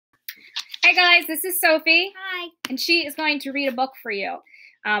Hi guys, this is Sophie. Hi. And she is going to read a book for you.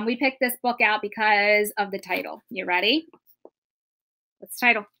 We picked this book out because of the title. You ready? What's the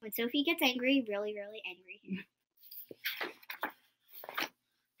title? When Sophie gets angry, really, really angry.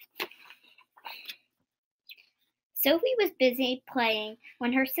 Sophie was busy playing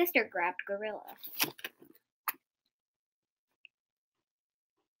when her sister grabbed Gorilla.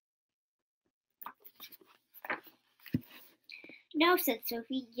 No, said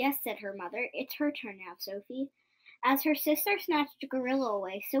Sophie. Yes, said her mother. It's her turn now, Sophie. As her sister snatched Gorilla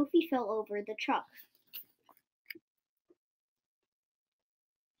away, Sophie fell over the truck.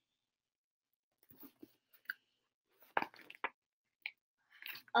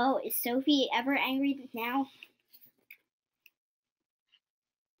 Oh, is Sophie ever angry now?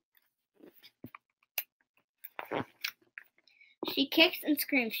 She kicks and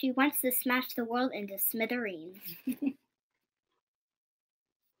screams. She wants to smash the world into smithereens.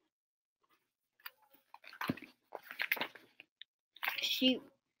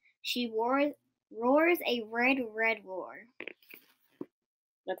 She roars a red roar.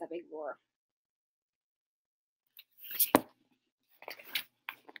 That's a big roar.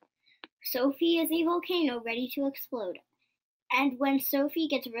 Sophie is a volcano ready to explode. And when Sophie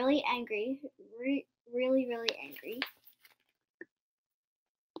gets really angry, really angry,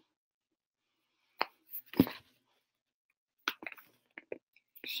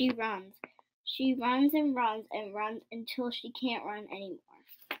 she runs. She runs and runs and runs until she can't run anymore.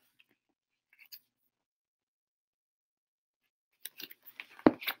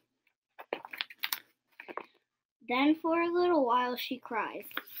 Then for a little while she cries.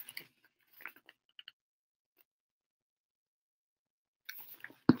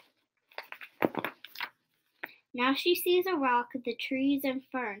 Now she sees a rock, the trees and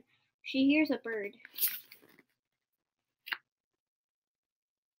fern. She hears a bird.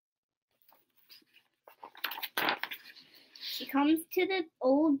 She comes to the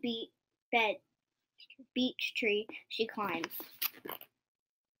old beech tree. She climbs.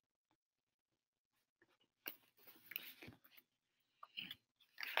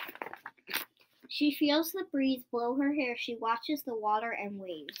 She feels the breeze blow her hair. She watches the water and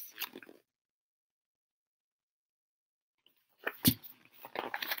waves.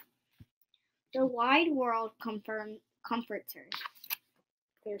 The wide world comforts her.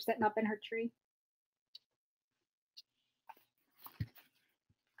 They're sitting up in her tree.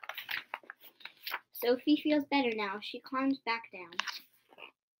 Sophie feels better now. She climbs back down.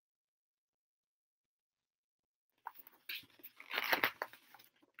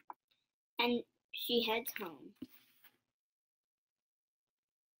 And she heads home.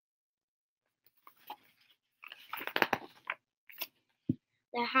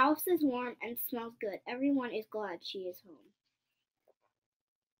 The house is warm and smells good. Everyone is glad she is home.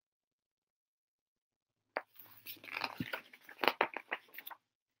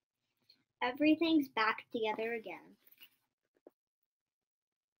 Everything's back together again.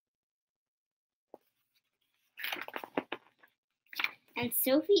 And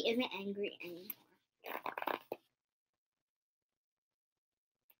Sophie isn't angry anymore.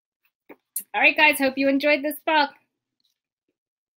 All right, guys, hope you enjoyed this book.